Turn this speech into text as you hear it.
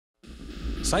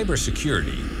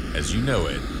Cybersecurity, as you know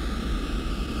it,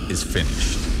 is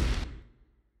finished.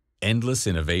 Endless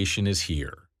innovation is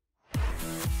here.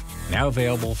 Now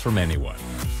available from anyone,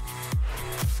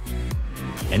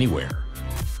 anywhere,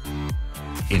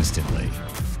 instantly.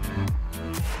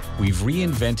 We've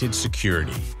reinvented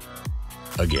security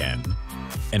again,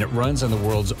 and it runs on the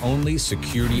world's only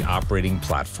security operating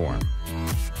platform.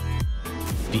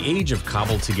 The age of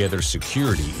cobbled-together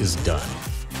security is done.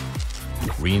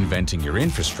 Reinventing your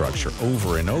infrastructure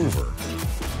over and over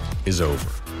is over.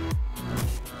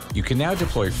 You can now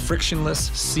deploy frictionless,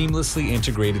 seamlessly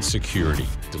integrated security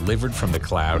delivered from the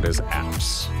cloud as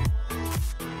apps.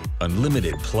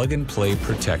 Unlimited plug-and-play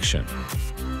protection.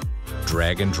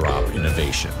 Drag-and-drop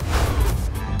innovation.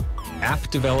 App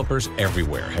developers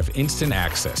everywhere have instant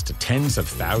access to tens of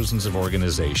thousands of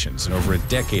organizations and over a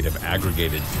decade of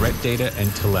aggregated threat data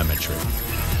and telemetry.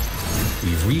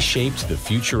 We've reshaped the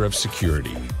future of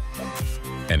security,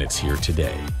 and it's here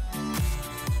today.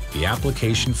 The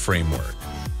Application Framework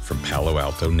from Palo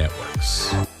Alto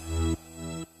Networks.